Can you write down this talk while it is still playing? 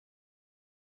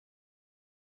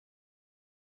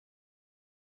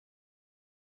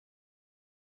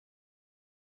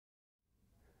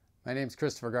My name is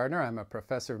Christopher Gardner. I'm a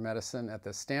professor of medicine at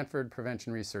the Stanford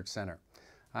Prevention Research Center.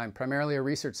 I'm primarily a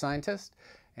research scientist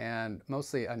and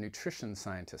mostly a nutrition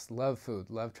scientist. Love food,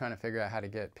 love trying to figure out how to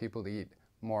get people to eat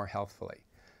more healthfully.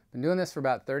 Been doing this for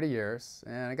about 30 years,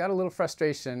 and I got a little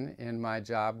frustration in my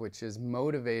job, which is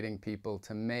motivating people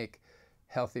to make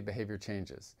healthy behavior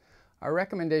changes. Our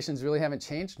recommendations really haven't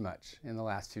changed much in the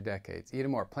last few decades. Eat a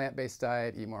more plant-based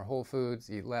diet, eat more whole foods,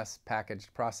 eat less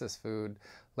packaged processed food,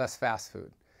 less fast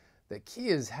food. The key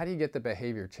is, how do you get the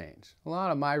behavior change? A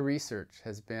lot of my research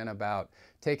has been about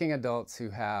taking adults who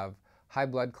have high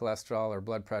blood cholesterol or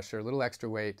blood pressure, a little extra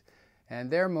weight, and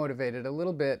they're motivated a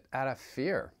little bit out of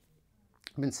fear.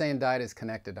 I've been saying diet is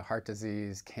connected to heart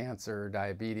disease, cancer,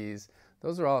 diabetes.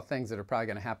 Those are all things that are probably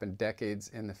going to happen decades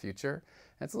in the future.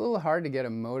 And it's a little hard to get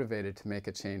them motivated to make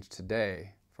a change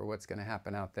today for what's going to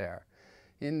happen out there.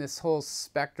 In this whole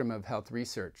spectrum of health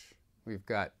research, we've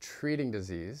got treating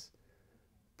disease,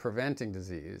 preventing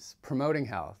disease, promoting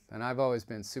health, and I've always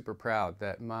been super proud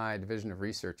that my division of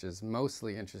research is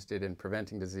mostly interested in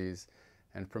preventing disease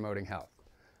and promoting health.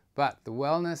 But the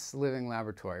Wellness Living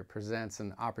Laboratory presents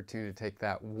an opportunity to take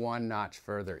that one notch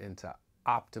further into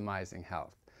optimizing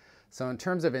health. So in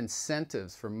terms of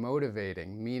incentives for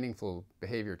motivating meaningful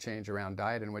behavior change around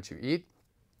diet and what you eat,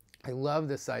 I love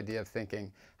this idea of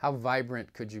thinking, how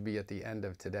vibrant could you be at the end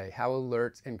of today? How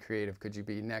alert and creative could you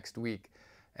be next week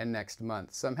and next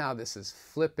month? Somehow this is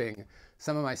flipping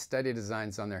some of my study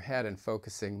designs on their head and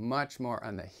focusing much more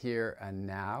on the here and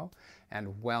now and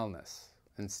wellness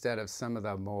instead of some of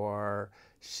the more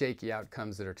shaky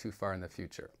outcomes that are too far in the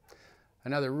future.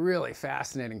 Another really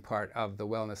fascinating part of the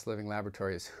Wellness Living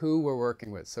Laboratory is who we're working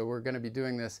with. So we're going to be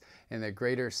doing this in the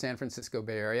greater San Francisco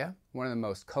Bay Area, one of the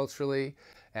most culturally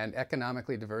and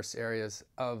economically diverse areas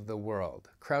of the world.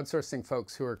 Crowdsourcing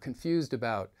folks who are confused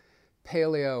about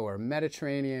paleo or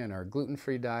Mediterranean or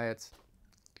gluten-free diets.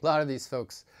 A lot of these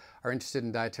folks are interested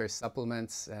in dietary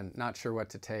supplements and not sure what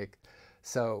to take.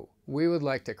 So we would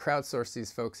like to crowdsource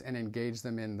these folks and engage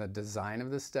them in the design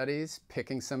of the studies,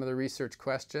 picking some of the research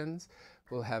questions.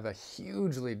 We'll have a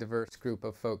hugely diverse group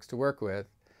of folks to work with,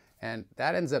 and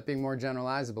that ends up being more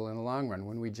generalizable in the long run.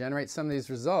 When we generate some of these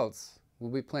results,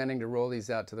 we'll be planning to roll these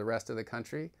out to the rest of the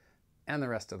country and the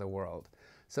rest of the world.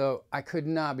 So I could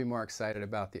not be more excited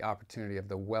about the opportunity of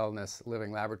the Wellness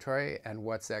Living Laboratory and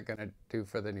what's that going to do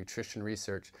for the nutrition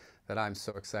research that I'm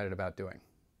so excited about doing.